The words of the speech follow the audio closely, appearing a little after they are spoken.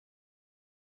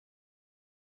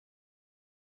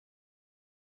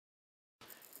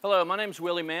Hello, my name is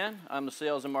Willie Mann. I'm the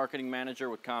Sales and Marketing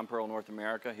Manager with Compearl North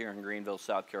America here in Greenville,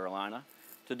 South Carolina.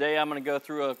 Today I'm going to go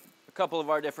through a couple of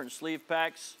our different sleeve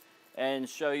packs and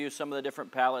show you some of the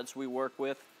different pallets we work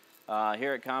with.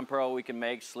 Here at Compearl we can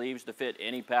make sleeves to fit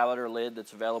any pallet or lid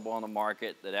that's available on the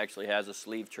market that actually has a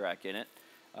sleeve track in it.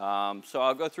 So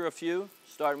I'll go through a few,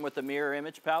 starting with the mirror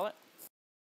image pallet.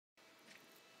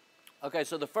 Okay,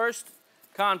 so the first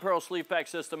Compearl sleeve pack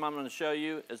system I'm going to show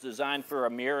you is designed for a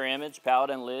mirror image pallet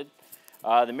and lid.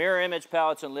 The mirror image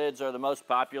pallets and lids are the most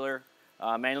popular,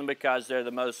 mainly because they're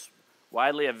the most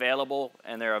widely available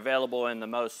and they're available in the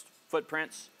most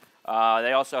footprints.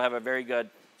 They also have a very good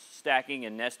stacking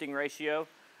and nesting ratio,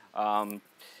 and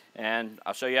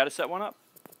I'll show you how to set one up.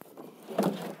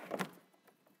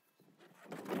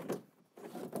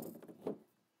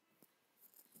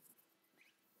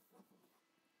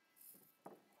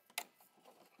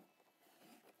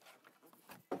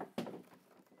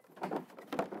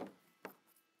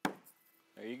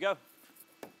 There you go.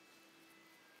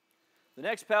 The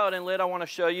next pallet and lid I want to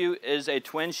show you is a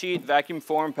twin sheet vacuum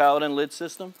form pallet and lid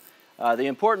system. The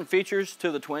important features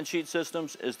to the twin sheet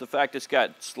systems is the fact it's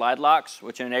got slide locks,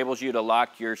 which enables you to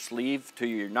lock your sleeve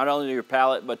to not only to your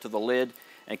pallet but to the lid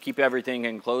and keep everything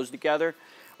enclosed together.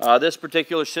 This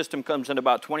particular system comes in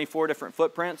about 24 different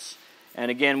footprints,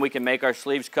 and again we can make our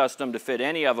sleeves custom to fit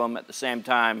any of them. At the same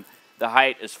time, the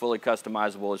height is fully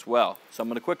customizable as well. So I'm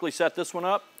going to quickly set this one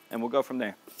up and we'll go from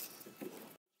there.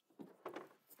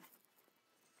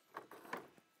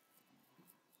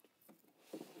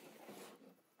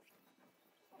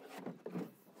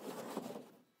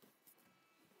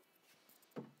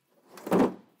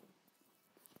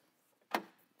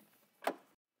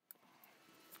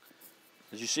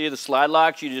 As you see the slide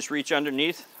locks, you just reach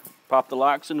underneath, pop the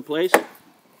locks into place.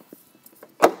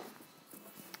 And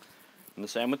the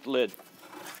same with the lid.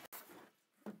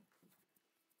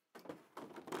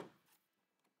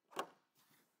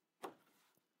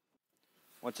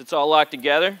 Once it's all locked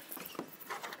together,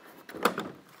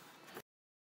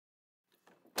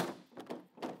 the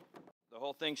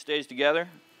whole thing stays together.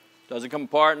 Doesn't come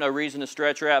apart, no reason to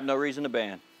stretch wrap, no reason to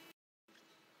band.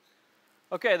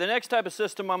 Okay, the next type of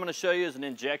system I'm going to show you is an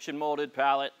injection molded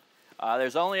pallet.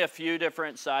 There's only a few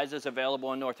different sizes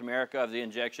available in North America of the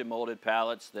injection molded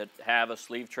pallets that have a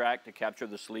sleeve track to capture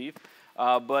the sleeve.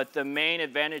 But the main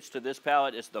advantage to this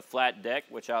pallet is the flat deck,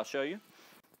 which I'll show you.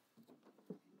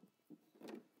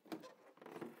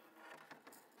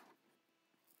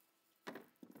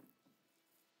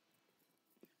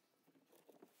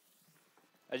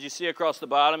 As you see across the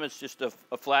bottom, it's just a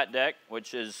flat deck,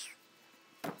 which is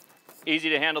easy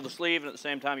to handle the sleeve, and at the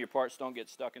same time your parts don't get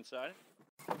stuck inside it.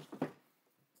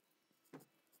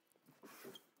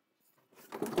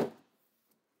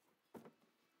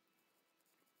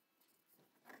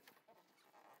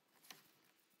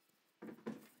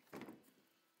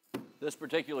 This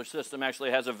particular system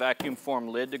actually has a vacuum form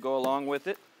lid to go along with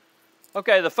it.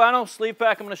 Okay, the final sleeve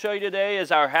pack I'm going to show you today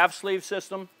is our half sleeve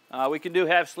system. We can do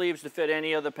half sleeves to fit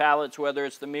any of the pallets, whether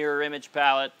it's the mirror image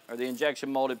pallet or the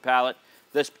injection molded pallet.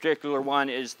 This particular one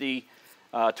is the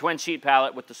twin sheet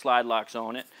pallet with the slide locks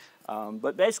on it.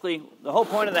 But basically, the whole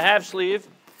point of the half sleeve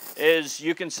is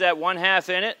you can set one half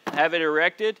in it, have it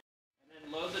erected, and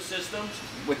then load the systems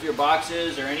with your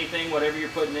boxes or anything, whatever you're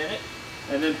putting in it,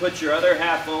 and then put your other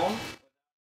half on.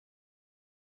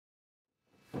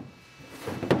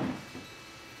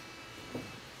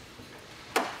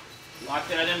 Lock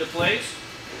that into place.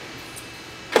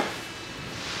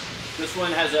 This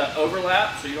one has an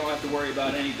overlap, so you don't have to worry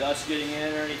about any dust getting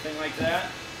in or anything like that.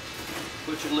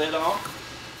 Put your lid on.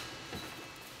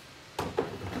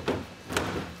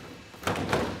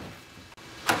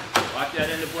 Lock that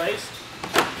into place.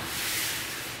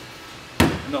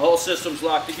 And the whole system's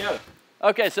locked together.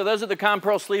 Okay, so those are the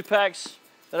Compearl sleeve packs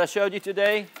that I showed you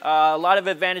today. A lot of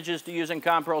advantages to using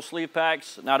Compearl sleeve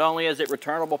packs. Not only is it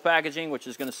returnable packaging, which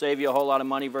is going to save you a whole lot of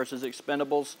money versus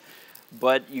expendables,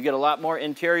 but you get a lot more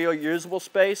interior usable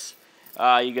space.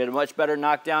 You get a much better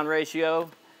knockdown ratio.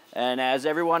 And as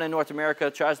everyone in North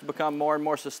America tries to become more and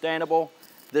more sustainable,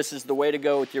 this is the way to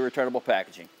go with your returnable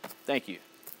packaging. Thank you.